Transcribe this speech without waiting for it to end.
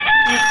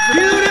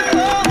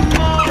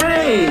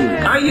Hey,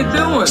 how you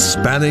doing?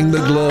 Spanning the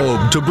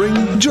globe to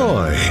bring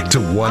joy to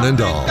one and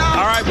all. All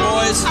right,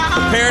 boys,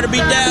 prepare to be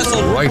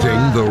dazzled.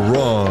 Righting the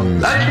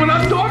wrongs. That's what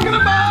I'm talking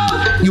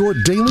about. Your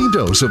daily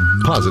dose of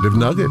positive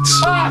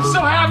nuggets. Oh, I'm so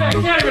happy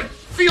I can't even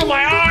feel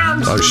my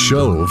arms. A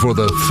show for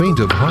the faint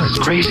of heart.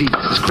 Crazy,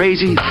 it's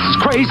crazy, it's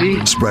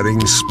crazy. Spreading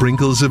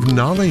sprinkles of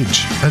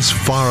knowledge as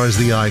far as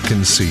the eye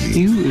can see.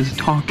 You is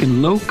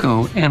talking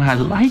loco, and I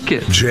like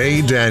it.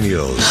 Jay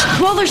Daniels.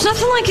 Well, there's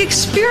nothing like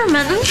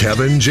experimenting.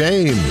 Kevin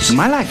James.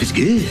 My life is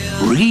good.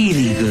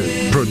 Really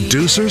good.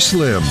 Producer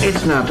Slim.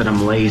 It's not that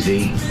I'm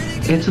lazy.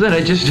 It's that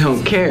I just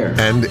don't care.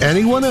 And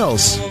anyone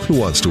else who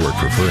wants to work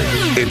for free.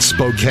 It's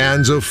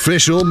Spokane's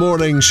official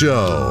morning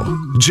show.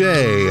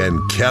 Jay and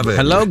Kevin.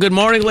 Hello, good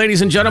morning,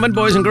 ladies and gentlemen,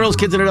 boys and girls,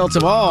 kids and adults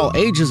of all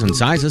ages and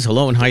sizes.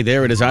 Hello and hi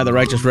there. It is I, the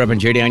Righteous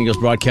Reverend Jay Daniels,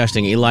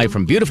 broadcasting live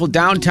from beautiful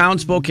downtown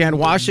Spokane,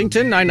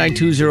 Washington,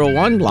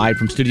 99201, live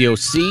from Studio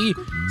C,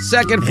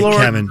 second floor. Hey,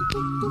 Kevin.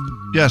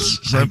 Yes,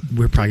 Slim.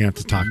 We're probably going to have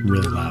to talk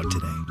really loud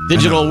today.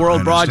 Digital I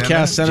World understand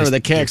Broadcast that. Center of the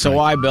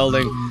KXOY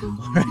building.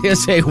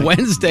 It's a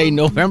Wednesday,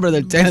 November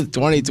the 10th,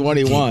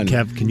 2021.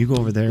 Kev, can you go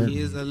over there?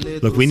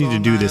 Look, we need to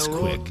do this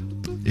quick.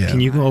 Yeah. Can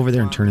you go over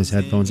there and turn his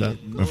headphones up?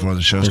 Before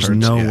the show There's starts?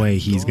 no Yeah. way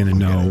he's going to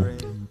know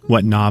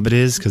what knob it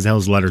is because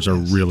those letters are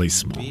really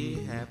small.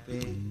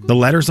 The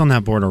letters on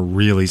that board are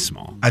really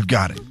small. I've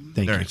got it.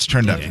 Thank there, you. it's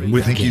turned up. Okay.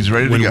 I think he's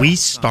ready to when go. When we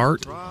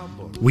start,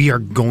 we are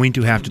going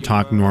to have to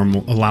talk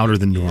louder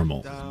than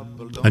normal.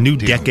 A new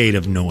decade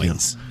of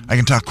noise. I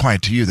can talk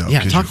quiet to you, though.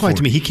 Yeah, 'cause talk you're quiet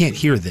to 40. me. He can't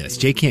hear this.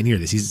 Jay can't hear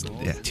this. He's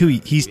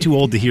too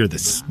old to hear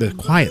this, the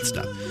quiet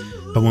stuff.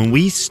 But when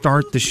we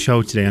start the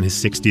show today on his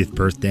 60th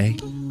birthday,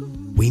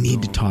 we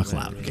need to talk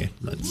loud. Okay,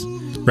 let's.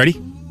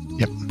 Ready?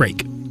 Yep.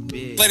 Break.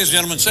 Ladies and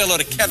gentlemen, say hello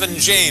to Kevin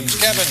James.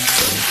 Kevin.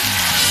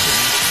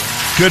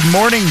 Good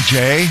morning,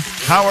 Jay.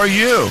 How are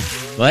you?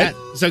 What?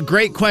 That's a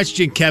great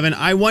question, Kevin.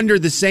 I wonder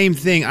the same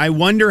thing. I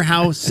wonder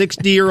how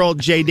 60-year-old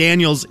Jay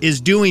Daniels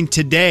is doing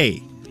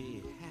today.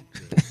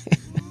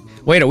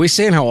 Wait, are we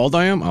saying how old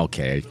I am?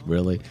 Okay,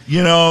 really?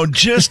 You know,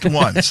 just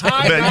once.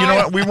 But you know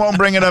what? We won't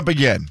bring it up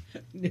again.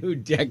 New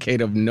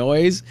decade of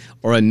noise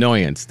or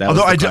annoyance? That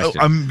Although was the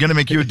question. I'm going to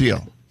make you a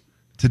deal.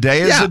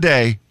 Today is the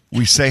day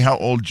we say how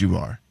old you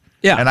are.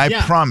 Yeah. And I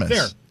promise,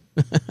 fair.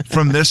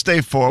 from this day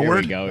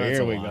forward.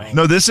 Here we go.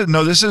 No, this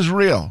is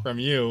real. From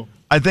you.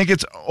 I think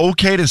it's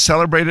okay to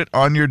celebrate it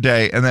on your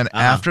day, and then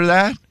after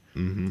that,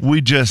 we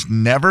just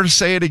never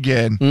say it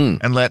again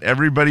and let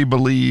everybody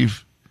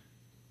believe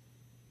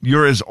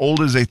you're as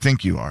old as they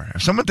think you are.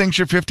 If someone thinks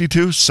you're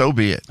 52, so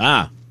be it.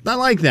 I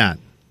like that.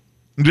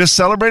 Just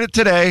celebrate it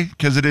today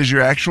because it is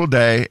your actual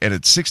day, and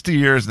it's 60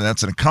 years, and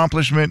that's an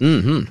accomplishment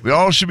we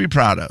all should be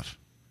proud of.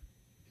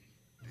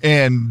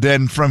 And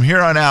then from here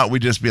on out, we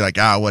just be like,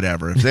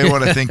 whatever. If they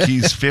want to think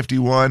he's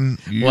 51,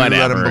 you let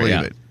them believe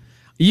it.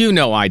 You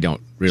know I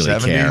don't really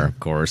 70? care, of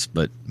course,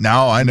 but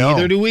No, I know.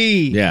 Neither do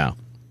we. yeah.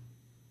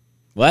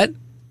 What?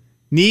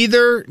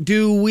 Neither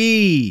do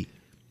we.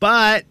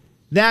 But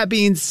that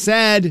being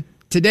said,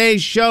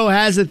 today's show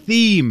has a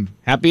theme.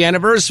 Happy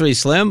anniversary,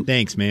 Slim.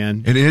 Thanks,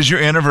 man. It is your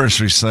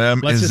anniversary,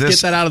 Slim. Let's is just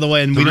this get that out of the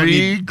way, and we don't three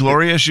need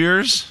glorious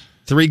years?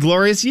 3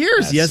 glorious years.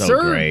 That's yes, so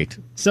sir. great.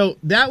 So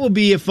that will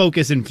be a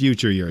focus in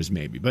future years,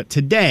 maybe. But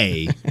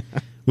today,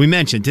 we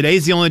mentioned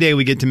today's the only day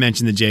we get to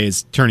mention that Jay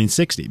is turning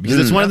 60 because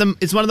it's one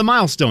of the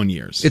milestone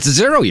years. It's a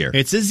 0 year.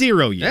 It's a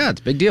 0 year. Yeah, it's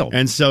a big deal.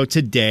 And so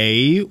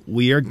today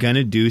we are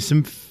gonna do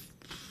some.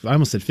 I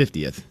almost said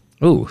 50th.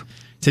 Ooh.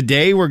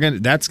 Today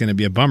that's gonna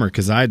be a bummer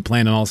because I had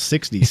planned on all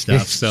 60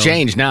 stuff. It's So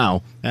changed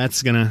now.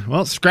 that's gonna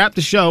scrap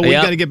the show. We've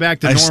Yep. got to get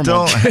back to I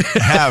normal.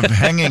 still have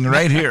hanging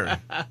right here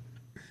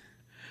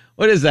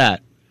What is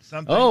that?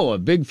 something Oh, a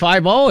big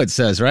 5-0, it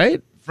says,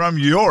 right? from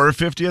your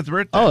 50th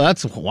birthday. Oh,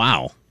 that's,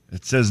 wow.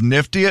 It says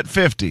nifty at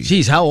 50.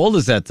 Geez, how old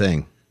is that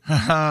thing?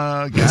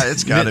 God,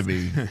 it's got to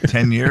be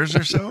 10 years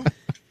or so.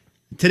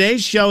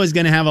 Today's show is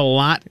going to have a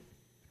lot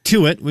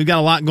to it. We've got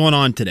a lot going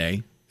on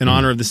today in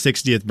honor of the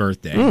 60th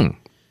birthday.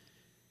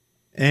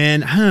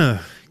 And,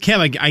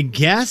 Kev, I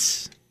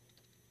guess,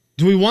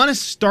 do we want to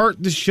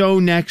start the show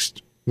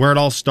next where it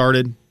all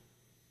started?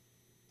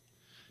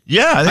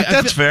 Yeah, I think I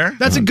that's feel- fair.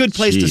 That's a good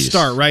place to Jeez.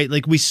 start, right?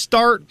 Like we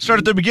start Start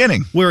at the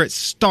beginning. where it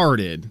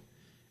started,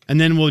 and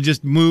then we'll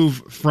just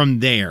move from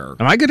there.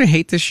 Am I going to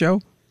hate this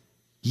show?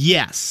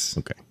 Yes.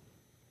 Okay.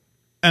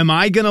 Am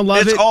I going to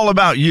love It's it? all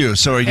about you,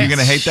 so are you going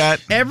to hate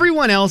that?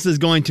 Everyone else is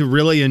going to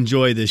really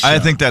enjoy this show. I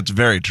think that's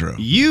very true.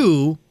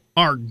 You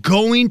are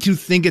going to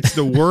think it's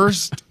the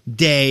worst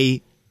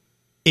day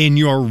in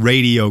your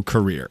radio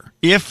career.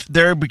 If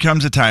there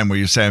becomes a time where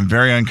you say, I'm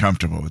very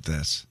uncomfortable with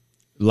this,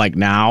 Like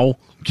now?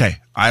 okay,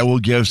 I will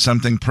give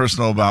something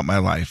personal about my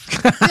life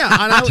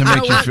Yeah, to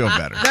make you feel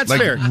better. That's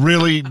like, fair.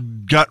 really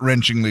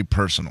gut-wrenchingly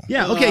personal.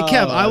 Yeah, okay,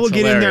 Kev, I will that's get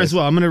in there hilarious. as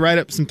well. I'm going to write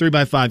up some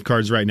 3x5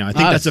 cards right now. I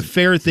think that's a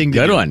fair thing to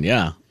Good do. one,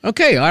 yeah.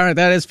 Okay, all right,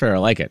 that is fair. I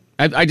like it.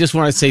 I just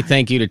want to say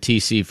thank you to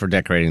TC for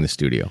decorating the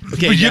studio.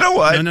 Okay, But you know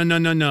what?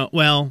 No.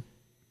 Well,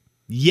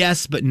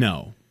 yes, but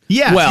no.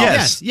 Yes, Well-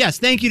 yes.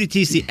 Thank you to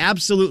TC.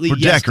 Absolutely, For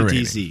yes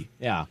decorating. to TC.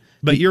 Yeah.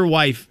 But your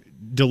wife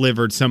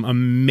delivered some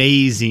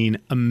amazing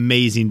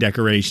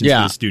decorations to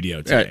the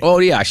studio today. Oh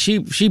yeah,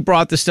 she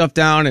brought the stuff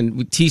down,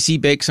 and TC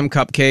baked some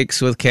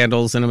cupcakes with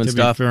candles in them and To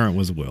be stuff. fair, it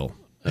was Will.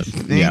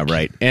 Yeah,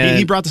 right. And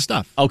He brought the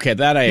stuff. okay,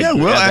 that I Yeah,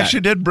 Will that-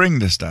 actually did bring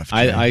this stuff.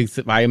 I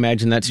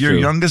imagine that's Your true.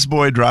 youngest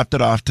boy dropped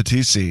it off to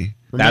TC.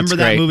 Remember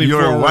that great. moving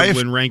Your forward wife-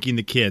 when ranking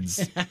the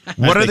kids.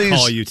 What as are they these-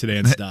 call you today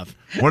and stuff.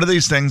 What are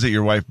these things that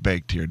your wife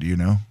baked here? Do you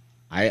know?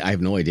 I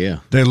have no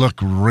idea. They look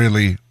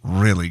really,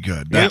 really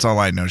good. That's all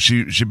I know.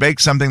 She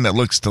baked something that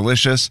looks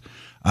delicious.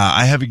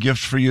 I have a gift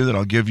for you that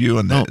I'll give you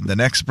in the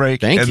next break.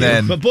 Thank you.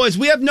 Then, But boys,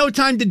 we have no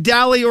time to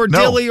dally or No.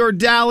 dilly or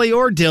dally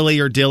or dilly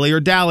or dilly or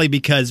dally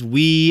because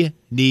we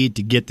need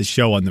to get the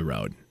show on the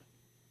road.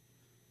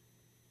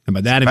 And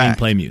by that I mean Back.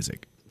 play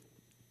music.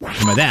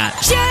 And by that,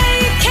 Jay,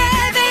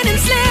 Kevin, and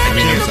Slim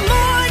in the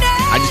morning.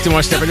 I just didn't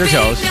want to step on your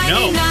toes.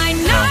 No.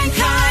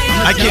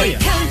 I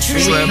can't.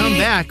 when we come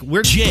back,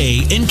 we're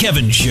Jay and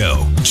Kevin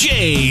Show.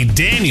 Jay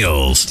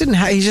Daniels.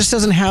 He just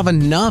doesn't have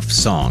enough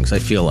songs, I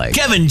feel like.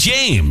 Kevin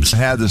James. I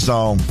had the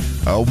song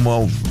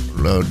almost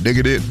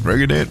digging it,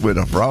 bringing it with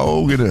a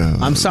frog and a.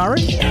 I'm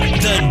sorry?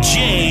 The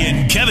Jay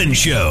and Kevin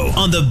Show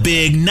on the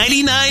Big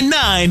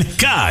 99.9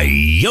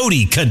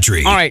 Coyote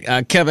Country. All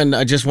right, Kevin,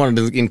 I just wanted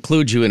to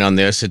include you in on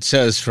this. It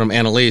says from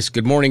Annalise,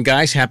 good morning,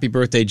 guys. Happy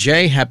birthday,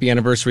 Jay. Happy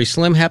anniversary,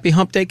 Slim. Happy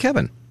hump day,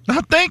 Kevin. Oh,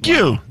 thank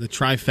you. the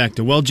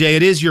trifecta. Well, Jay,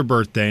 it is your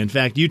birthday. In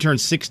fact, you turned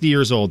 60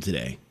 years old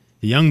today.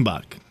 A young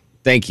buck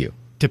Thank you.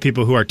 to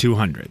people who are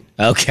 200.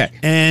 Okay.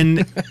 And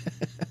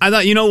I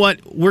thought, you know what?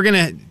 We're going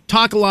to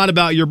talk a lot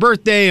about your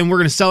birthday, and we're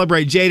going to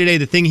celebrate Jay today,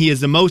 the thing he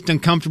is the most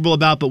uncomfortable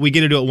about, but we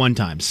get to do it one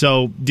time.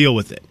 So deal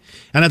with it.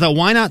 And I thought,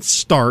 why not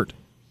start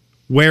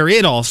where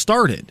it all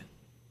started?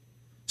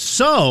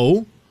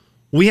 So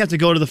we have to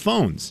go to the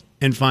phones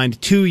and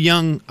find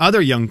two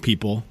other young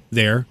people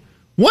there.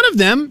 One of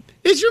them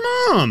is your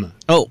mom.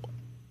 Oh,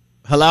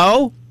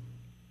 hello?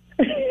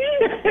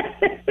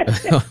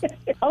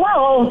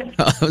 Hello.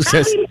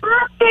 Happy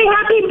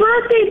Happy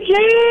birthday,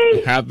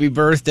 Jay. Happy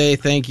birthday.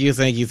 Thank you.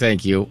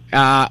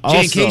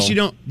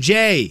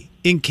 Jay,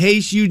 in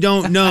case you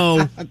don't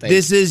know,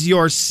 this is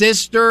your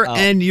sister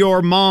and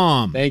your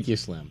mom. Thank you,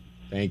 Slim.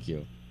 Thank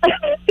you.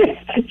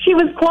 She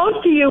was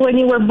close to you when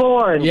you were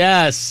born.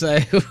 Yes.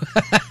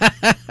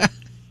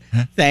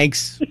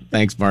 Thanks,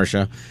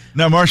 Marcia.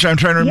 Now, Marcia, I'm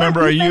trying to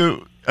remember, are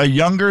you a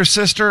younger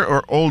sister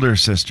or older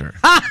sister?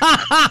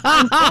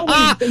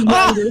 Always the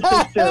younger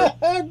sister.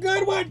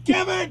 Good one,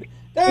 Kevin.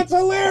 That's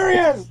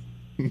hilarious.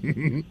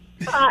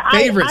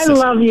 Favorite I sister.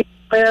 love you,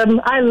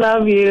 Slim. I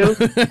love you.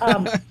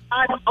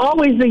 I'm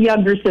always the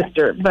younger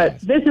sister, but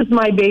this is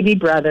my baby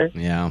brother.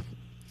 Yeah.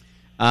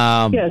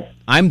 Yes.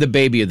 I'm the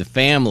baby of the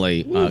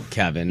family,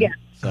 Kevin. Yes.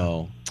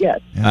 So Yes.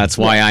 that's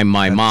why I'm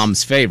my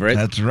mom's favorite.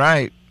 That's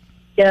right.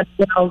 Yes.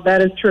 Well,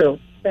 that is true.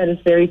 That is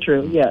very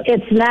true. Yes.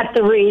 It's not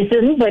the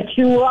reason, but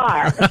you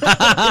are.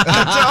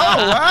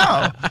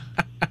 Oh,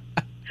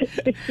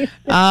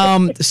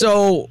 wow.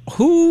 So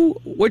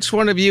which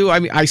one of you, I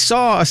mean, I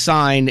saw a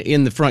sign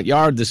in the front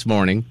yard this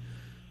morning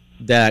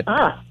that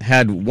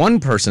had one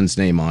person's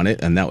name on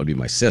it, and that would be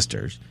my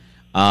sister's.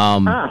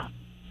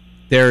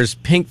 There's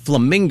pink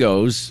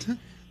flamingos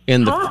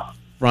in the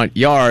front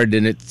yard,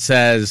 and it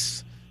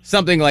says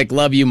something like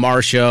 "Love you,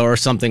 Marcia" or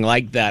something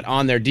like that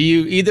on there. Do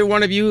you, either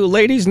one of you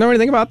ladies, know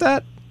anything about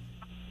that?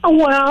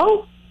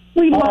 Well,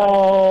 we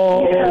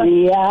Oh,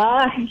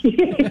 yeah. I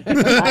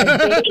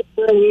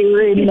vaguely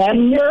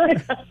remember.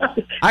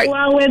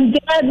 Well, when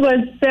Dad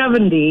was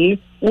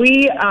 70,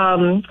 we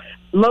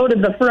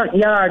loaded the front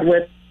yard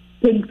with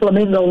pink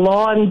flamingo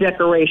lawn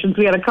decorations.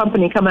 We had a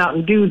company come out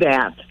and do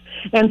that.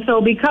 And so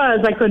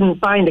because I couldn't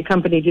find a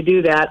company to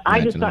do that,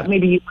 I just thought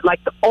maybe you would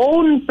like to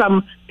own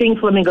some pink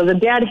flamingos.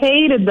 And Dad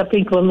hated the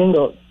pink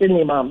flamingos, didn't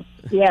he, Mom?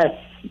 Yes.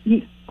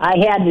 I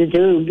had to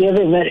give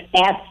him an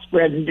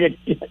aspirin to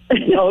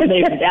tone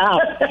him down.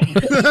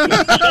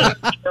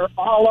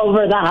 All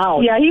over the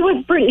house. Yeah, he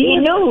was pretty. He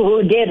knew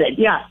who did it.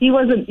 Yeah, he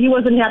wasn't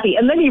happy,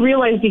 and then he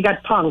realized he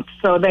got punked.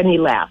 So then he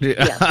laughed.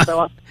 Yeah.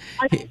 So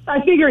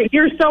I figured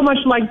you're so much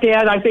like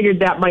Dad. I figured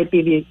that might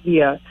be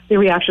the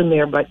reaction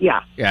there. But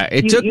yeah,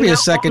 It took me a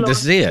second to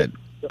see it.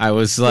 I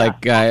was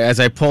like, as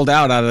I pulled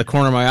out of the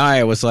corner of my eye,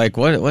 I was like,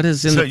 what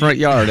is in the front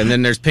yard? And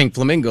then there's pink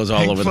flamingos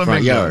all over the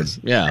front yard.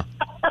 Yeah.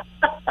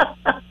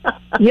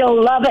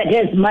 You'll love it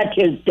as much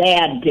as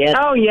Dad did.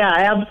 Oh yeah,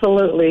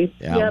 absolutely.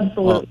 Yeah.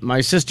 Absolutely. Well,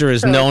 my sister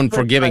is known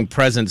for giving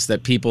presents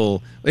that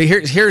people.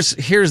 Here's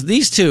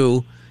these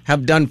two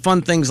have done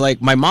fun things.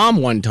 Like my mom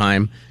one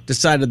time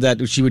decided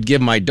that she would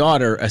give my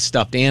daughter a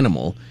stuffed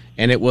animal,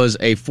 and it was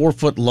a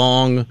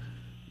 4-foot-long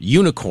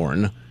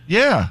unicorn.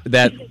 Yeah.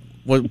 That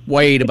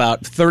weighed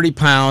about 30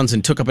 pounds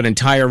and took up an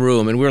entire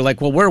room. And we were like,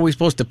 well, where are we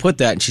supposed to put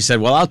that? And she said,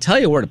 well, I'll tell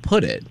you where to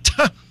put it.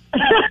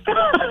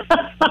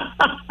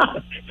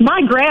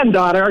 My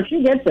granddaughter,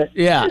 she gets it.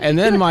 Yeah, and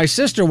then my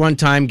sister one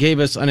time gave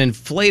us an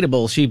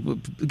inflatable. She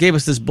gave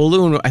us this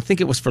balloon. I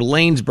think it was for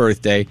Lane's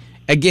birthday.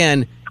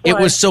 Again, it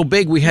was so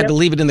big we had to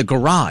leave it in the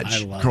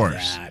garage. I love Of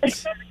course.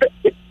 that.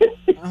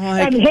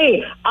 And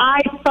hey, I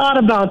thought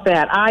about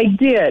that. I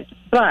did,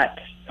 but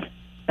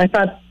I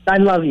thought I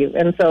love you,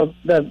 and so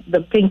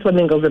the pink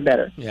flamingos are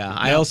better. Yeah,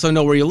 I also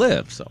know where you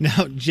live. So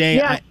Now, Jay,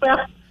 Yeah, well,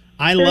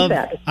 I there's love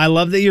that. I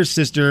love that your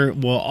sister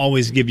will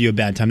always give you a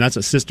bad time. That's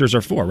what sisters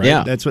are for, right?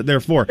 Yeah. That's what they're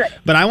for.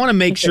 But I want to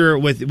make sure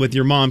with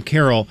your mom,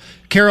 Carol.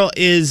 Carol,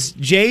 is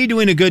Jay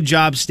doing a good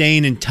job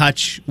staying in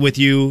touch with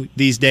you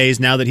these days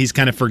now that he's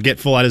kind of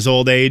forgetful at his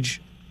old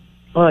age?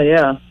 Oh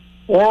yeah.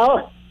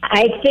 Well,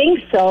 I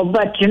think so,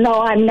 but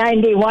I'm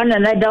 91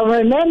 and I don't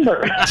remember.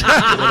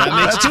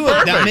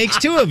 Well, that makes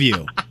two of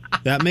you.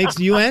 That makes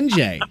you and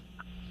Jay.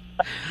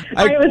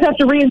 I always have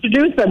to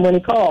reintroduce them when he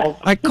calls.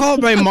 I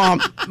called my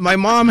mom. My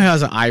mom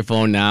has an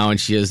iPhone now, and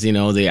she has,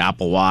 the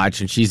Apple Watch,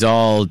 and she's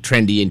all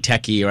trendy and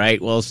techie, right?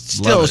 Well,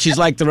 still, she's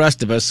like the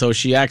rest of us, so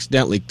she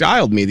accidentally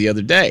dialed me the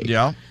other day.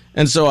 Yeah.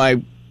 And so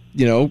I,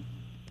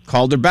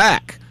 called her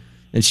back,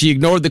 and she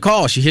ignored the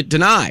call. She hit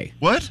deny.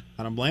 What?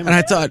 I don't blame And her.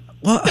 I thought,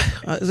 well,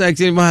 I was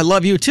like, I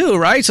love you too,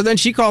 right? So then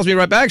she calls me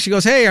right back. She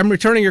goes, hey, I'm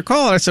returning your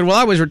call. And I said, well,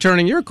 I was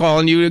returning your call,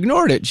 and you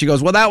ignored it. She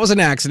goes, well, that was an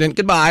accident.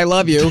 Goodbye. I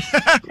love you.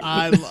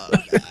 I love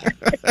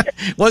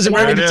that. Wasn't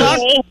ready to talk.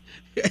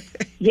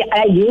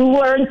 Yeah, you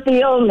weren't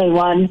the only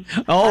one.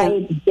 Oh. I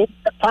did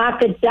the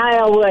pocket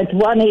dial with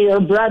one of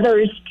your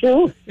brothers,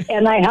 too,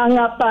 and I hung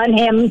up on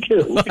him,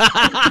 too.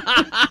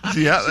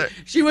 Yeah.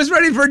 She was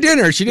ready for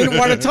dinner. She didn't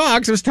want to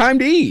talk, so it was time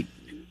to eat.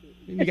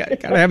 You got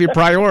to have your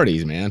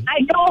priorities, man.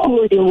 I know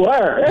who you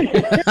were.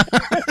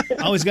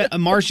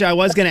 Marcia, I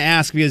was going to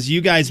ask, because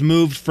you guys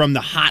moved from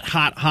the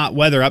hot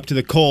weather up to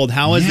the cold.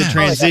 How has the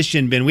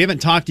transition been? We haven't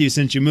talked to you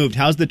since you moved.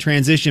 How's the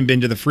transition been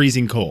to the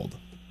freezing cold?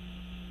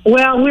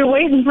 Well, we're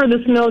waiting for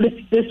the snow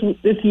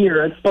this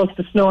year. It's supposed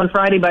to snow on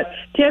Friday, but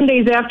 10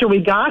 days after we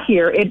got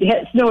here, it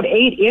had snowed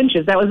 8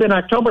 inches. That was in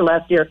October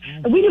last year.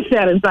 And we just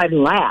sat inside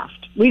and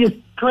laughed. We just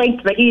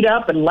cranked the heat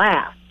up and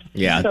laughed.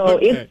 Yeah. So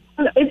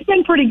it's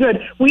been pretty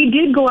good. We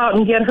did go out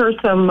and get her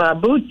some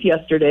boots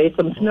yesterday,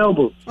 some snow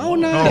boots. Oh,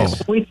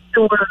 nice. We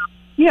still were,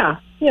 yeah.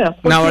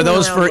 Now, are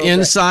those We're for around a little bit.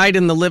 inside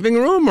in the living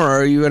room, or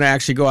are you going to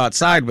actually go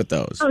outside with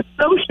those? For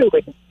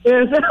snowshoeing.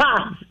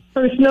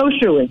 For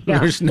snowshoeing. Yeah,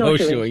 For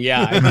snowshoeing,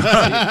 yeah.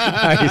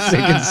 I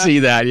can see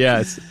that,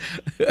 yes.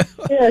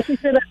 Yeah, she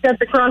said, I've got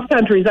the cross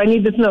countries. I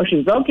need the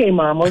snowshoes. Okay,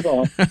 Mom, we're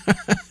going.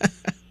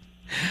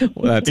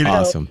 Well, that's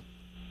awesome.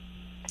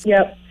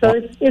 Yep. So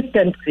it's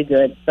been pretty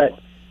good, but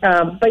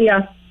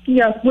yeah,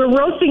 we're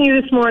roasting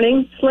you this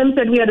morning. Slim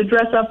said we had to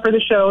dress up for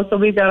the show, so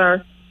we've got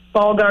our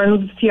ball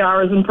gowns,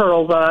 tiaras, and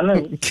pearls on,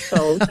 and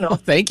so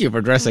Thank you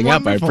for dressing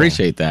up. I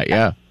appreciate that.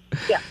 Yeah.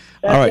 Yeah.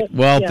 All right. It.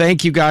 Well, Yeah.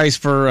 thank you guys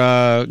for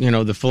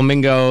the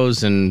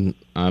flamingos, and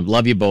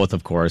love you both,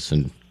 of course.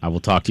 And I will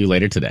talk to you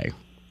later today.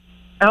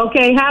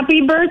 Okay.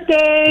 Happy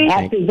birthday.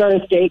 Happy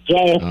birthday,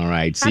 Jay. All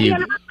right. See you.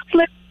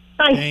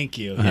 Bye. Thank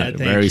you. Yeah, thank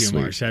Very you,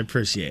 sweet. Marcia. I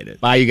appreciate it.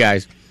 Bye, you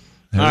guys.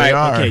 There All they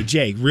right. are. Okay,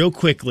 Jay, real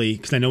quickly,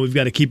 because I know we've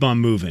got to keep on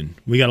moving.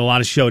 We got a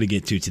lot of show to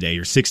get to today,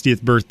 your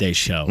 60th birthday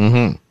show.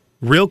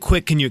 Mm-hmm. Real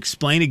quick, can you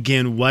explain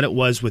again what it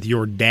was with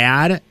your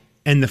dad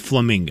and the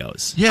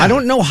flamingos? Yeah. I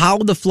don't know how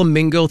the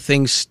flamingo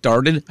thing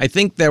started. I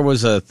think there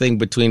was a thing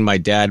between my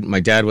dad. My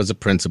dad was a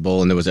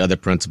principal, and there was other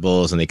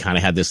principals, and they kind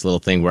of had this little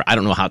thing where I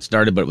don't know how it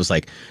started, but it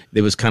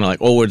was kind of like,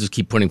 oh, we'll just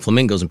keep putting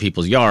flamingos in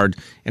people's yard.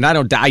 And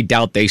I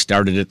doubt they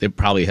started it. It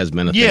probably has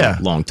been a thing a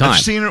long time. I've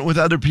seen it with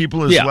other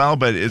people as Yeah. well,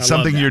 but it's I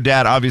something love that. your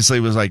dad obviously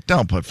was like,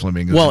 don't put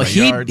flamingos Well, in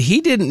my yard.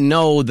 he didn't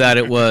know that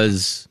it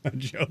was a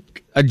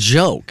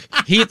joke.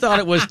 He thought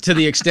it was to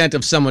the extent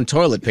of someone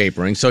toilet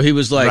papering. So he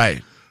was like,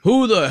 Right.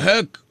 who the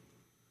heck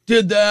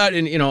did that?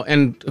 And,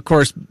 and of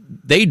course,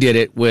 they did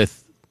it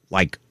with,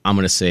 like, I'm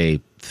going to say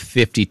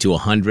 50 to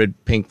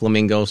 100 pink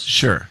flamingos.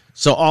 Sure.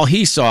 So all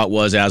he saw it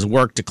was as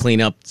work to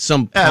clean up.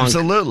 Some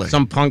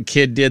punk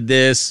kid did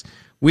this.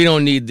 We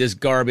don't need this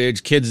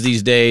garbage. Kids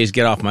these days,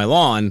 get off my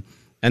lawn.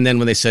 And then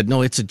when they said,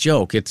 no, it's a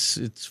joke.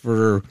 It's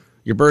for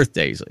your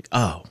birthday. He's like,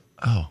 oh.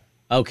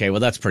 Okay, well,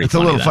 that's pretty It's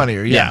funny. a little then.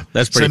 funnier, yeah.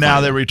 That's pretty So now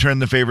funny. they return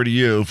the favor to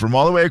you from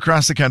all the way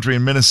across the country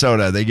in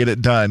Minnesota. They get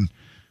it done.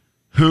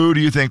 Who do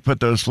you think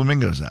put those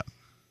flamingos up?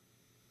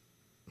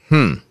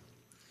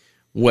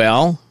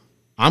 Well,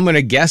 I'm going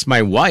to guess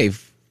my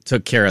wife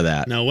took care of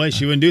that. No way,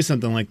 she wouldn't do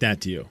something like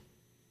that to you.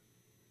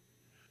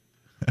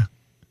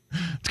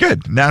 It's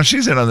good. Now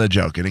she's in on the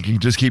joke, and it can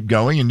just keep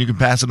going, and you can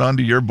pass it on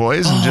to your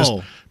boys and just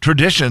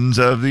traditions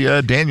of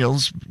the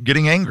Daniels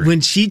getting angry.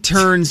 When she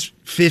turns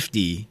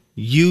 50,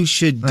 you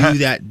should do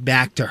that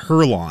back to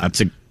her lawn. That's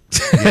a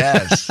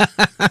Yes.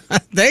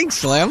 Thanks,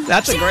 Slim.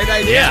 That's a great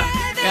idea.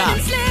 Kevin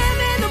and Slim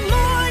in the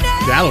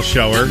morning. That'll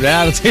show her.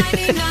 That'll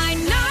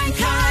 99.9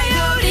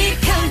 Coyote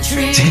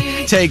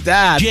Country. take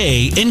that.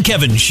 Jay and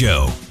Kevin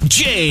Show.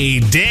 Jay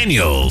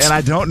Daniels. And I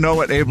don't know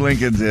what Abe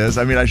Lincoln's is.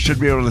 I mean, I should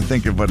be able to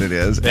think of what it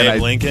is.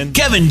 Abe Lincoln?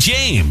 Kevin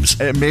James.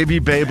 It may be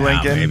Babe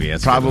Lincoln. maybe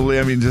it's Probably.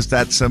 I mean, just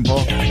that simple.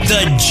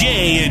 The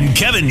Jay and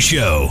Kevin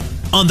Show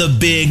on the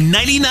Big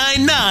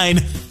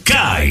 99.9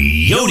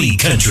 Coyote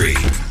Country.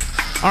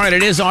 All right,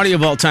 it is Audio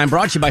Vault time,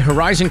 brought to you by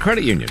Horizon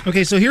Credit Union.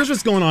 Okay, so here's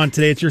what's going on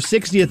today. It's your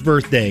 60th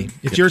birthday.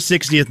 It's your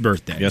 60th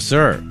birthday. Yes,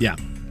 sir. Yeah.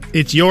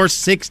 It's your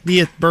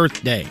 60th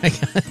birthday.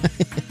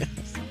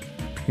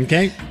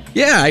 Okay?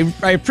 Yeah,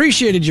 I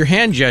appreciated your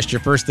hand gesture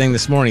first thing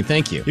this morning.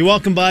 Thank you. You're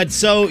welcome, bud.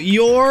 So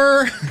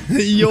your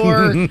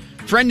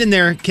friend in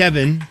there,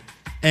 Kevin,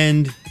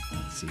 and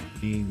let's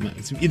see,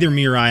 it's either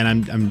me or I,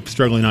 and I'm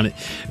struggling on it.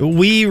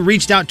 We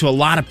reached out to a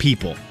lot of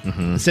people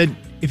and said,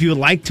 if you would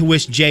like to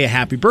wish Jay a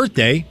happy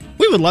birthday,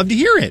 we would love to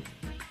hear it,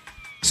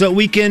 so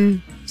we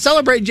can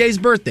celebrate Jay's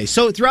birthday.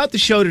 So throughout the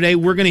show today,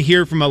 we're going to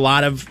hear from a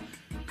lot of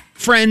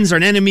friends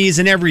and enemies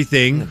and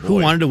everything who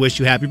wanted to wish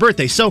you happy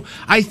birthday. So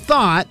I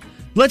thought,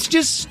 let's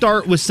just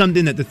start with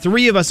something that the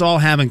three of us all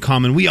have in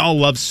common. We all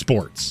love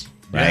sports.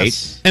 Right.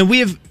 Yes. And we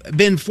have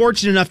been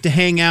fortunate enough to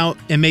hang out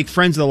and make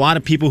friends with a lot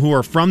of people who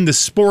are from the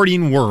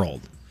sporting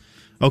world.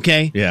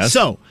 Okay? Yes.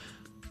 So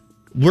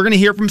we're going to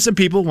hear from some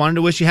people wanting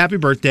to wish you happy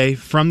birthday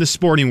from the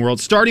sporting world,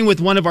 starting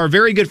with one of our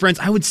very good friends.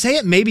 I would say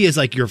it maybe is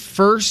like your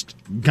first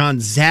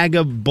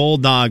Gonzaga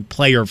Bulldog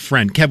player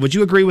friend. Kev, would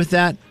you agree with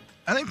that?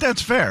 I think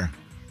that's fair.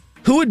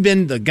 Who had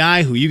been the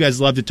guy who you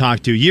guys loved to talk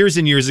to years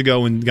and years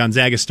ago when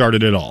Gonzaga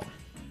started it all?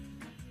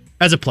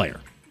 As a player.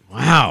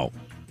 Wow.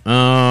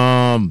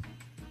 I'm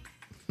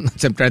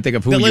trying to think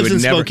of who that you lives would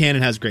in never... Spokane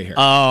and has great hair.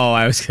 Oh,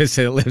 I was going to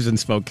say that lives in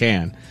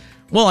Spokane.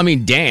 Well, I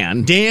mean,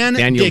 Daniel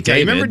Dickow.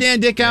 David. Remember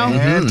Dan Dickow?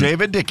 Yeah,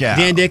 David Dickow.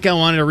 Dan Dickow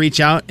wanted to reach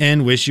out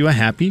and wish you a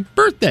happy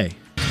birthday.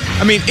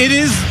 I mean, it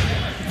is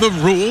the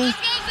rule.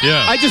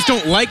 Yeah. I just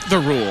don't like the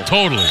rule.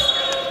 Totally.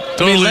 I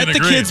mean, let the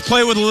kids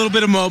play with a little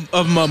bit of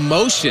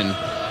emotion.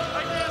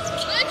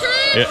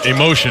 Yeah,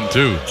 emotion,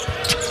 too.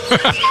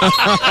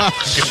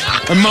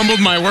 I mumbled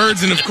my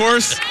words, and of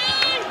course,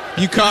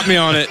 you caught me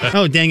on it.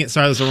 Oh, dang it.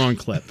 Sorry, that was the wrong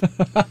clip.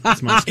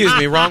 Excuse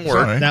me, wrong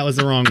word. Sorry. That was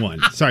the wrong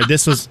one. Sorry,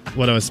 this was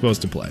what I was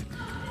supposed to play.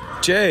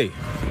 Jay,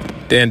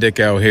 Dan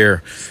Dickow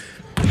here.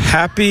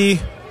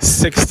 Happy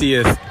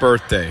 60th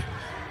birthday.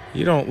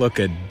 You don't look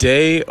a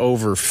day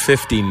over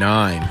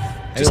 59.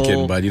 Just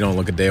kidding, bud. You don't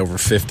look a day over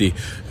 50.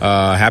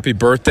 Happy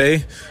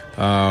birthday.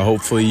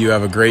 Hopefully you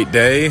have a great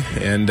day,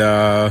 and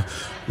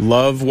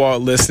love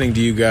listening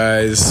to you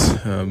guys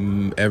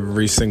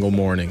every single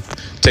morning.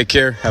 Take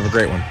care. Have a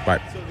great one.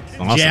 Bye.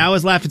 Awesome. Yeah, I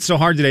was laughing so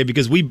hard today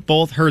because we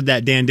both heard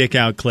that Dan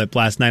Dickow clip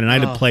last night, and I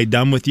had to play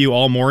dumb with you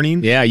all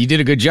morning. Yeah, you did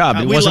a good job.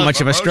 It wasn't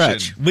much of a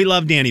stretch. We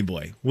love Danny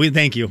Boy.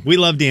 Thank you. We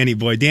love Danny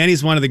Boy.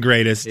 Danny's one of the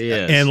greatest.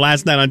 Yes. And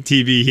last night on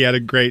TV, he had a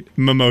great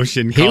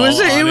emotion. He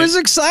was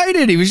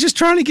excited. He was just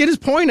trying to get his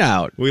point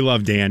out. We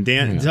love Dan.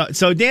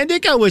 So Dan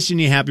Dickow wishing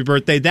you happy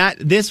birthday.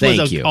 This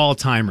was an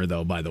all-timer,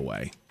 though, by the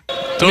way.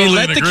 Totally I mean,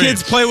 let the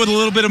kids play with a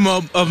little bit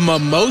of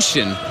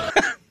emotion.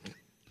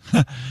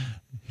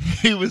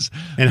 He was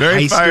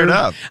very fired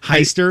up.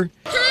 Heister.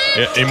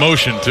 Yeah,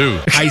 emotion, too.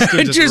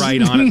 Heister just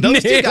right on it.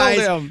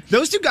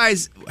 Those two him.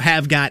 guys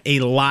have got a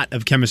lot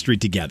of chemistry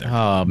together.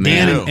 Oh,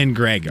 man. Dan and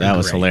Greg are That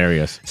was great.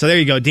 hilarious. So there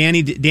you go,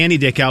 Danny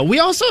Dickow. We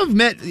also have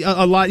met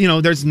a lot. You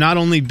know, there's not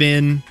only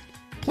been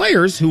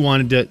players who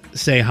wanted to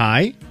say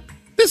hi.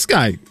 This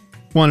guy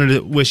wanted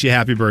to wish you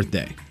happy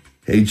birthday.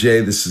 Hey,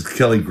 Jay, this is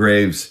Kelly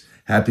Graves.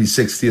 Happy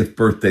 60th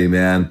birthday,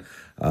 man.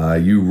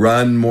 You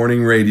run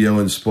morning radio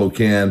in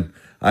Spokane.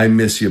 I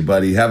miss you,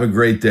 buddy. Have a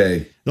great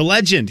day. The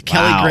legend,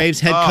 Kelly Graves,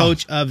 head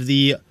coach of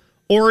the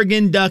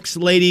Oregon Ducks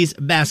ladies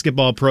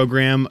basketball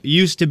program,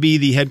 used to be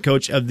the head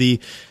coach of the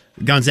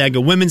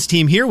Gonzaga women's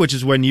team here, which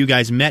is when you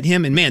guys met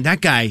him. And man,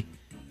 that guy,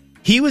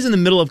 he was in the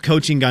middle of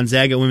coaching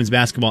Gonzaga women's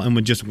basketball and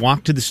would just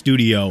walk to the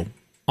studio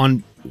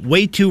on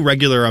way too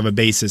regular of a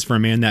basis for a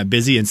man that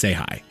busy and say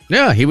hi.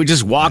 Yeah, he would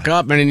just walk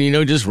up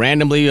and, just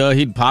randomly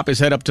he'd pop his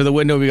head up to the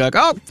window and be like,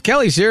 oh,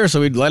 Kelly's here.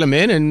 So we'd let him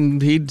in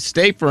and he'd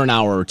stay for an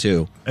hour or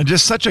two. And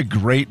just such a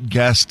great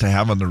guest to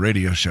have on the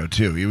radio show,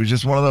 too. He was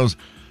just one of those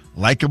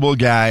likable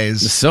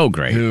guys. So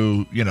great.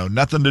 Who,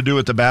 nothing to do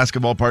with the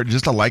basketball part,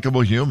 just a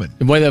likable human.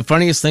 One of the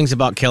funniest things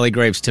about Kelly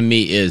Graves to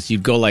me is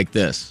you'd go like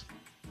this.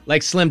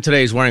 Like Slim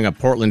today is wearing a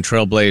Portland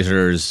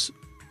Trailblazers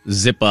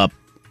zip-up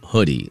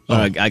hoodie,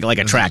 like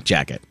a track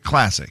jacket.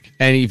 Classic.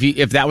 And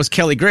if that was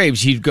Kelly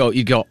Graves, you'd go,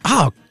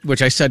 oh,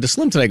 which I said to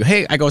Slim today,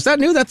 hey, I go, is that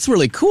new? That's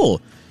really cool.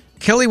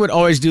 Kelly would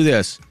always do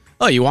this.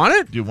 Oh, you want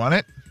it? Do you want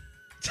it?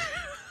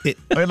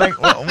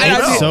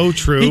 It's so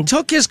true. He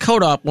took his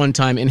coat off one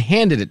time and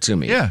handed it to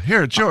me. Yeah,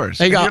 here, it's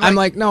yours. I'm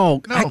like, no,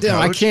 I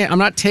Coach. can't. I'm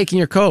not taking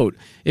your coat.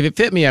 If it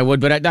fit me, I would,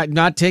 but I'm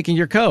not taking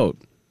your coat.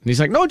 And he's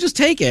like, no, just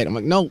take it. I'm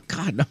like, no,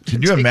 God, no.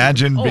 Can you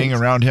imagine being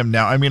around him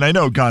now? I mean, I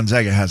know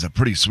Gonzaga has a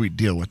pretty sweet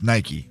deal with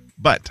Nike,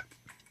 but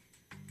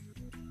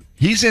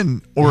he's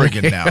in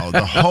Oregon now,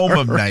 the home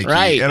of Nike.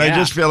 Right, and I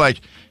just feel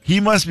like he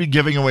must be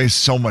giving away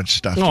so much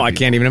stuff. No, I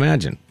can't even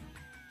imagine.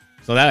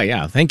 So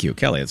thank you,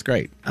 Kelly. It's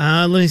great.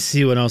 Let me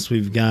see what else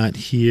we've got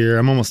here.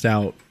 I'm almost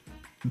out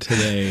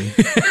today.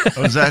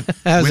 Was that?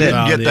 We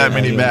didn't get that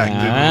many back,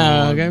 did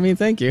we? Okay, I mean,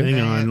 thank you.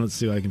 Hang on, let's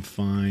see what I can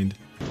find.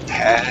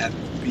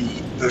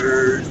 Happy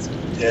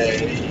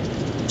birthday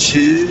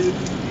to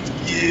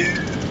you.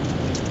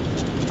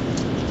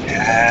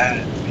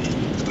 Happy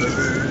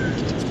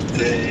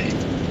birthday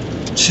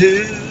to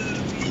you.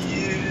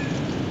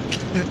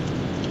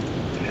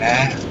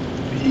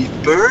 Happy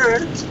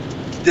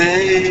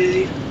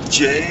birthday,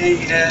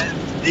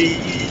 JMD.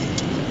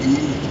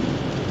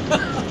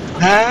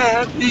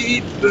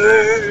 Happy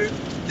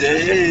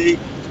birthday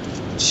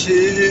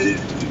to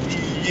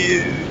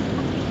you.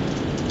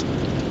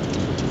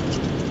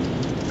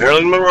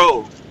 Marilyn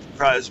Monroe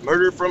cries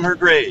murder from her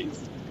grave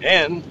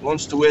and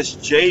wants to wish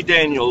Jay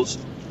Daniels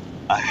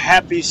a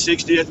happy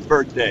 60th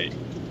birthday.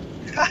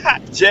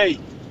 Jay,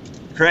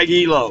 Craig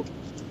Elo,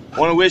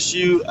 want to wish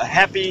you a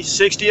happy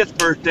 60th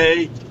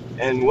birthday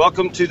and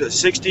welcome to the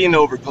 60 and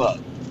Over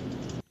Club.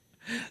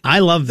 I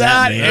love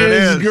that, man. That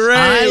is great.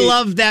 I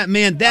love that,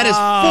 man. That is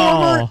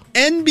former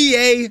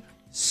NBA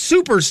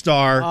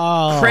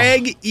superstar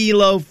Craig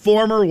Elo,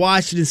 former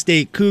Washington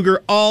State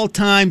Cougar,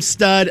 all-time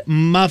stud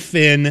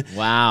muffin.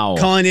 Wow.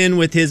 Calling in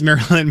with his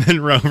Marilyn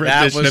Monroe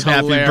rendition of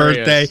Happy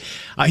Birthday.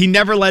 He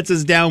never lets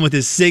us down with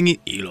his singing.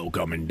 Elo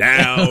coming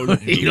down.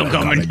 Elo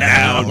coming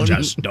down.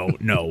 Just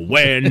don't know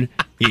when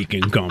he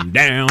can come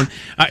down.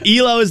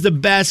 Elo is the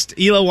best.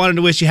 Elo wanted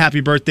to wish you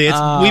happy birthday.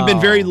 We've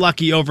been very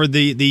lucky over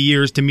the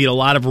years to meet a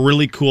lot of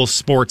really cool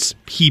sports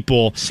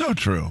people. So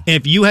true.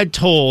 If you had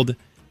told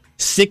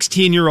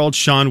 16-year-old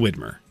Sean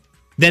Widmer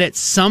that at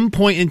some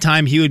point in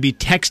time he would be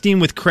texting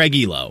with Craig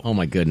Elo. Oh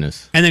my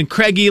goodness. And then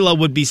Craig Elo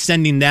would be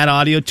sending that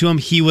audio to him,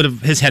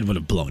 his head would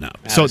have blown up.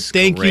 So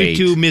thank you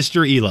to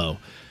Mr. Elo.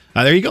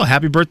 There you go.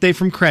 Happy birthday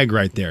from Craig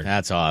right there.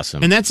 That's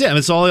awesome. And that's it.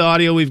 That's all the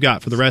audio we've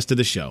got for the rest of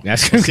the show.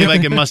 Let's see if I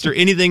can muster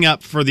anything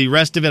up for the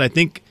rest of it. I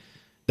think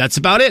that's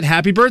about it.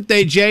 Happy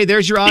birthday, Jay.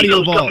 There's your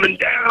audio vault. Coming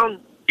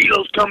down.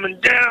 Elo's coming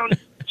down.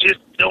 Just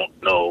don't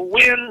know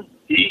when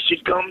he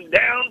should come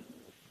down.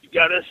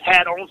 Got his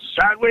hat on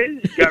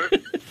sideways. Got his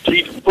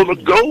teeth full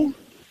of gold.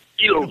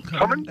 Elo's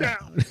coming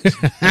down.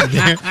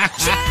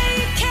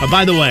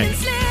 By the way,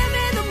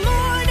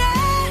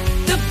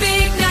 The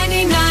big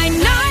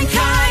 99.9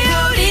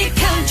 Coyote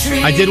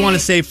Country. I did want to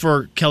say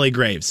for Kelly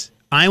Graves,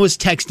 I was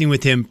texting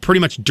with him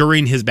pretty much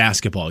during his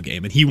basketball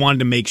game, and he wanted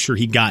to make sure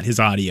he got his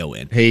audio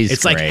in.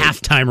 It's like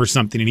halftime or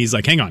something, and he's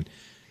like, hang on,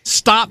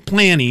 stop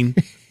planning.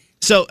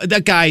 So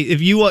that guy, if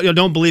you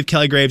don't believe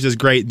Kelly Graves is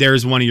great,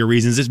 there's one of your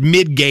reasons. It's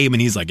mid-game,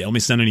 and he's like, let me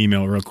send an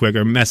email real quick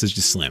or a message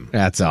to Slim.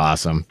 That's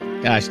awesome.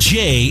 Gosh.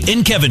 Jay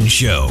and Kevin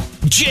Show.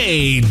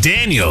 Jay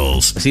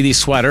Daniels. See these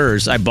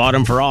sweaters? I bought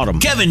them for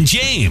autumn. Kevin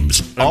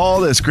James.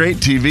 All this great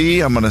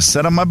TV, I'm going to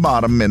set on my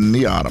bottom in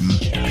the autumn.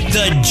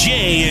 The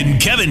Jay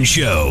and Kevin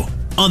Show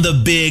on the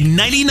big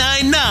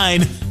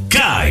 99.9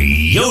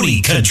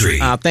 Coyote Country.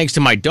 Thanks to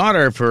my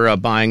daughter for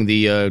buying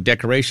the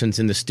decorations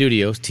in the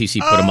studio. TC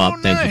put them up.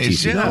 Thank you,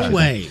 TC. No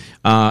way.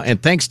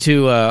 And thanks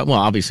to,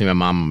 obviously my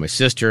mom and my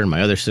sister and my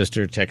other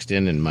sister text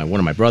in, and one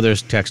of my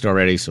brothers text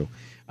already. So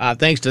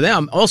thanks to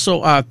them.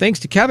 Also, thanks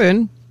to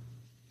Kevin.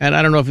 And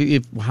I don't know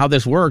if how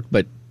this worked,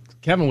 but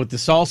Kevin with the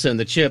salsa and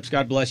the chips.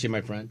 God bless you,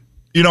 my friend.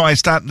 You know, I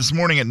stopped this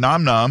morning at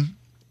Nom Nom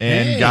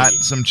and got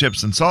some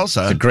chips and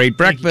salsa. It's a great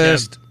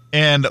breakfast.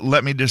 And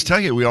let me just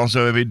tell you, we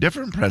also have a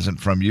different present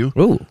from you.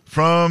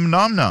 From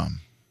Nom Nom.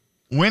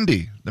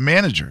 Wendy, the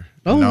manager.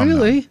 Oh, Nom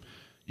really? Nom.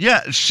 Yeah,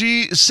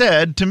 she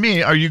said to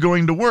me, are you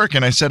going to work?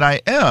 And I said,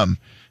 I am.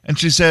 And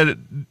she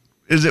said,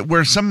 is it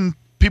where some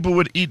people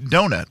would eat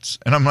donuts?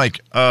 And I'm like,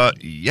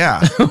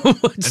 yeah.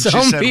 And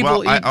some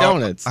people eat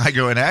donuts. I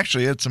go, and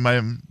actually, it's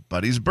my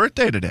buddy's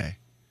birthday today.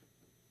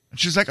 And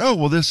she's like, oh,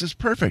 well, this is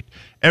perfect.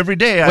 Every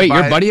day Wait,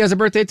 your buddy has a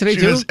birthday today,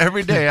 too? Goes,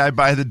 every day I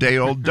buy the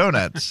day-old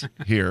donuts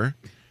here.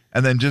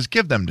 And then just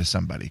give them to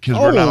somebody because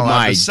we're not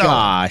allowed to sell them. Oh,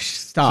 my gosh.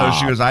 Stop. So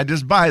she goes, I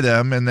just buy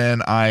them and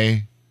then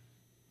I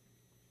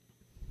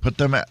put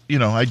them at,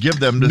 I give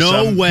them to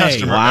some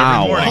customer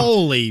every morning.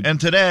 Holy. And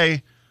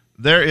today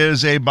there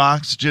is a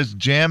box just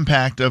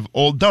jam-packed of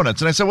old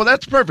donuts. And I said, well,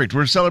 that's perfect.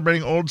 We're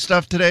celebrating old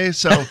stuff today,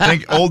 so I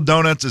think old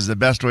donuts is the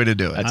best way to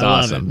do it. That's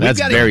awesome. That's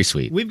very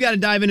sweet. We've got to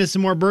dive into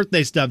some more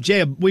birthday stuff.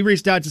 Jay, we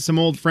reached out to some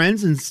old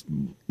friends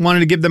and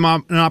wanted to give them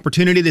an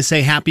opportunity to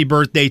say happy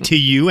birthday to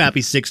you. Happy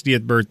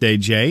 60th birthday,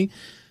 Jay.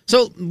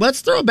 So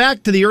let's throw it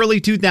back to the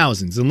early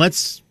 2000s and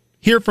let's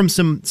hear from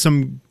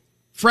some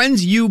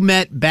friends you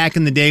met back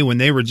in the day when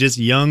they were just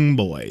young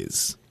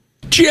boys.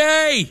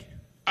 Jay!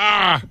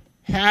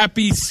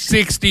 Happy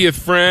 60th,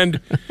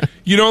 friend.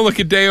 You don't look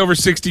a day over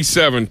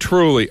 67,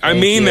 truly. I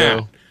mean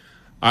that.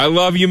 I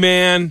love you,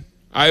 man.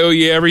 I owe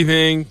you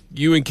everything.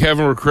 You and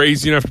Kevin were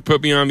crazy enough to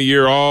put me on the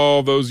air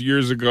all those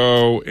years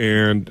ago,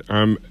 and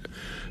I'm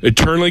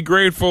eternally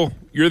grateful.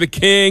 You're the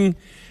king.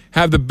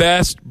 Have the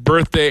best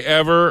birthday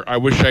ever. I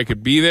wish I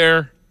could be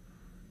there.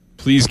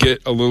 Please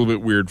get a little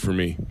bit weird for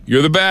me.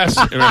 You're the best,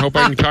 and I hope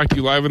I can talk to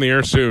you live on the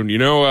air soon.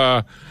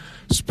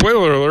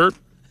 Spoiler alert,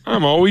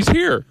 I'm always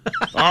here.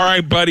 All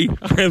right, buddy.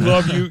 I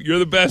love you. You're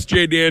the best,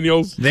 Jay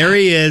Daniels. There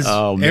he is.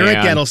 Oh, man. Eric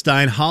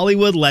Edelstein,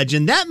 Hollywood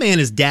legend. That man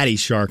is Daddy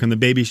Shark on the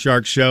Baby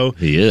Shark Show.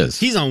 He is.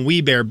 He's on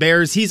We Bear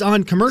Bears. He's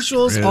on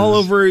commercials all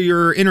over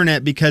your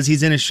internet because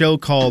he's in a show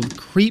called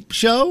Creep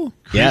Show.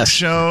 Creep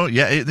Show.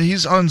 Yeah,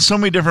 he's on so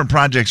many different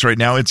projects right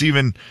now.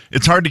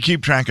 It's hard to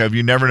keep track of.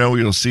 You never know.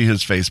 You'll see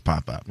his face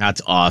pop up.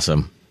 That's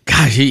awesome.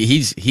 Gosh,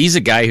 he's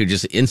a guy who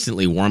just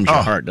instantly warms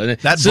your heart, doesn't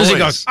it? That as soon as he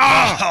voice. goes,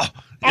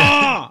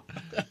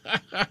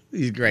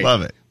 he's great.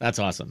 Love it. That's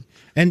awesome.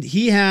 And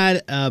he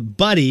had a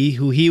buddy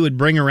who he would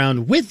bring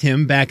around with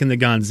him back in the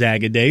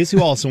Gonzaga days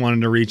who also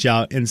wanted to reach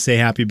out and say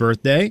happy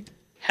birthday.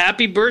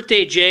 Happy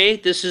birthday, Jay.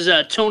 This is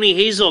Tony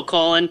Hazel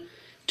calling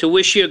to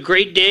wish you a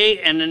great day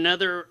and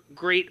another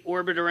great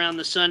orbit around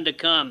the sun to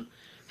come.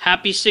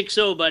 Happy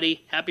 6-0,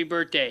 buddy. Happy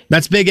birthday.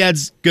 That's Big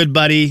Ed's good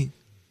buddy,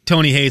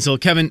 Tony Hazel.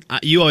 Kevin,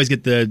 you always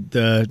get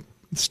the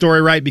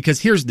story right because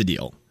here's the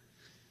deal.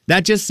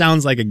 That just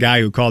sounds like a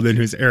guy who called in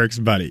who's Eric's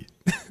buddy.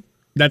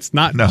 That's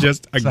not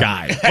just a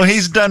guy. Well,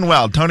 he's done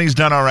well. Tony's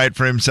done all right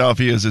for himself.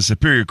 He is a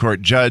Superior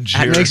Court judge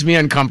That here makes me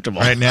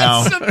uncomfortable. right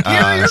now.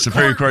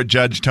 Superior Court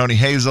Judge Tony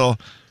Hazel.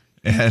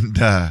 And,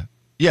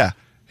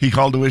 he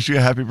called to wish you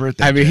a happy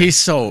birthday. I mean,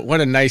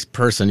 what a nice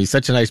person. He's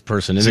such a nice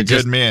person. He's a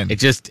good man.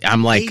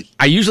 I'm like,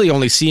 I usually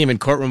only see him in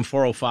courtroom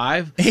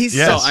 405. A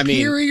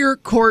Superior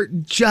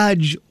Court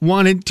judge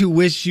wanted to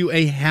wish you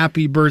a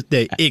happy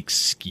birthday.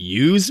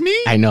 Excuse me?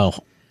 I know.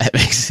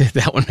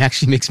 That one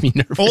actually makes me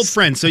nervous. Old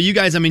friends. So you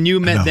guys, you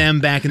met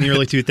them back in the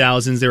early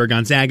 2000s. They were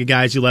Gonzaga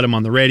guys. You let them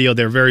on the radio.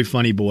 They're very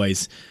funny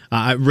boys.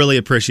 I really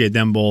appreciate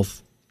them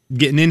both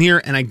getting in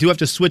here. And I do have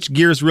to switch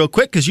gears real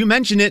quick because you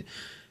mentioned it.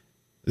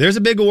 There's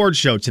a big award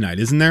show tonight,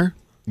 isn't there?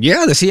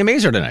 Yeah, the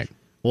CMAs are tonight.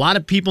 A lot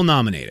of people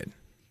nominated.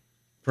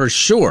 For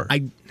sure.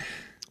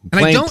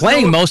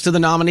 Playing most of the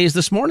nominees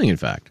this morning, in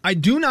fact. I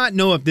do not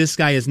know if this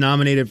guy is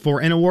nominated for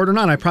an award or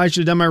not. I probably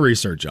should have done my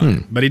research on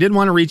it. But he did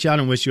want to reach out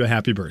and wish you a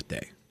happy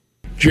birthday.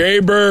 Jay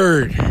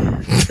Bird.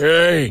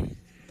 Hey.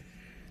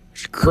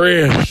 It's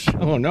Chris.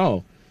 Oh,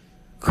 no.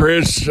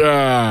 Chris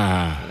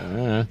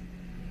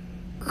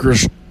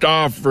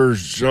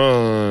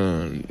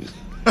Christopherson.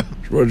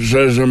 That's what it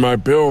says in my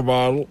pill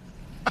bottle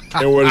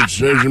and what it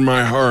says in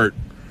my heart.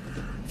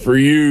 For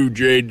you,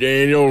 Jay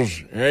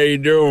Daniels. How you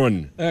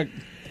doing?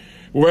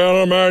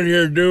 Well, I'm out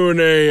here doing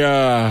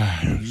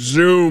a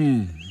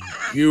Zoom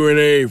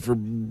Q&A for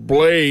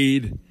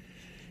Blade.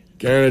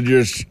 Kind of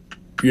just,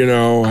 had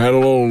a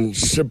little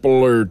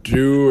sipple or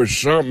two or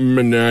something,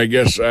 and I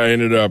guess I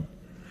ended up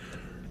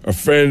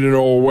offending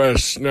old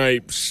Wes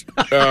Snipes.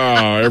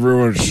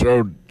 Everyone's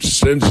so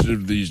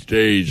sensitive these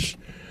days.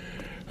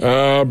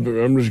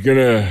 I'm just going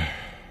to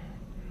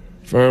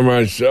find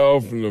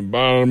myself in the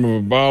bottom of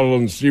a bottle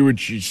and see what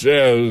she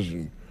says,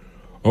 and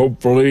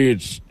hopefully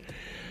it's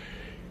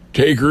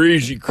take her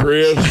easy,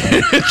 Chris.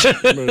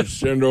 I'm going to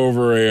send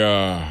over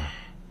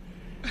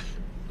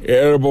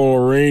edible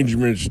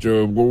arrangements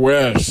to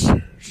Wes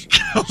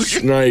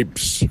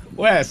Snipes.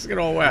 Wes, good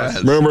old Wes.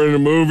 Remember in the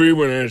movie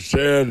when I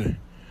said,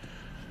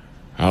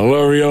 I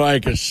love you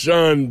like a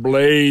son,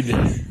 Blade?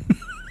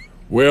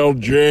 Well,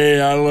 Jay,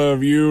 I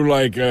love you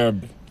like a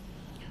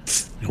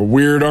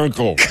weird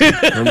uncle.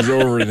 Comes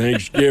over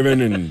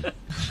Thanksgiving and,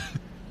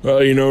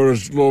 you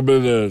notice a little bit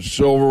of the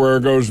silverware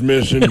goes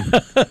missing.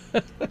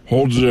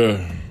 Holds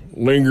a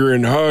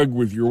lingering hug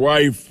with your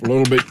wife a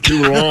little bit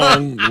too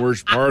long. The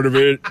worst part of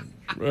it,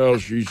 well,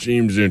 she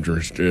seems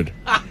interested.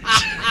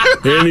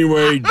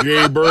 Anyway,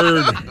 Jay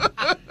Bird,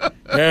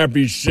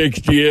 happy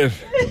 60th.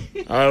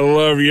 I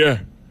love you.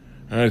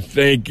 I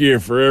thank you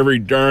for every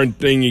darn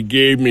thing you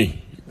gave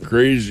me.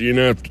 Crazy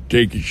enough to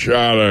take a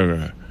shot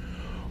at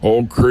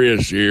old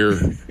Chris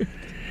here.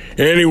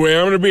 Anyway,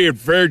 I'm going to be at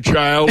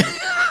Fairchild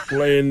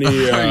playing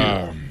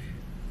the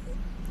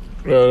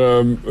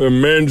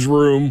men's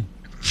room.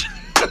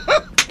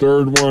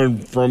 Third one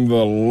from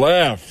the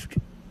left.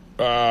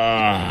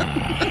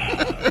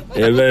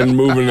 And then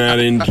moving that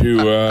into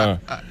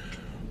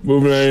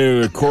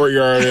the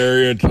courtyard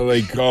area until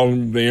they call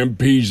them the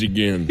MPs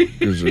again.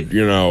 Because,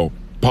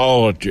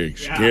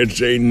 politics. Can't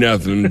say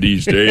nothing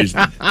these days.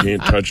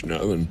 Can't touch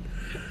nothing.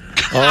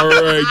 All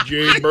right,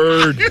 Jay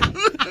Bird.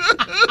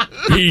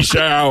 Peace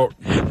out.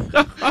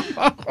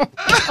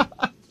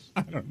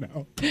 I don't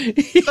know.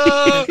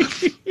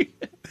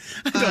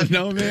 I don't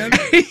know, man.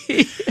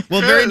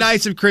 Well, very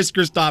nice of Chris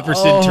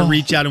Christopherson to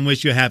reach out and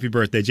wish you a happy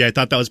birthday, Jay. I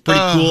thought that was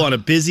pretty cool on a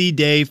busy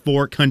day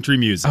for country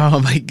music. Oh,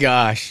 my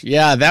gosh.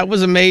 Yeah, that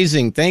was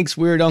amazing. Thanks,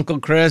 Weird Uncle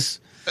Chris.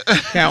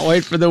 Can't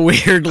wait for the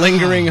weird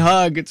lingering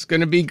hug. It's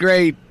going to be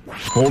great.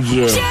 Holds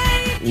a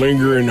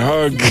lingering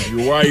hug with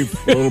your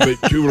wife a little bit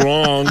too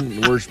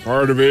long. The worst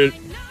part of it,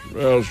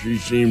 well, she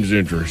seems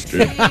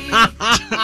interested.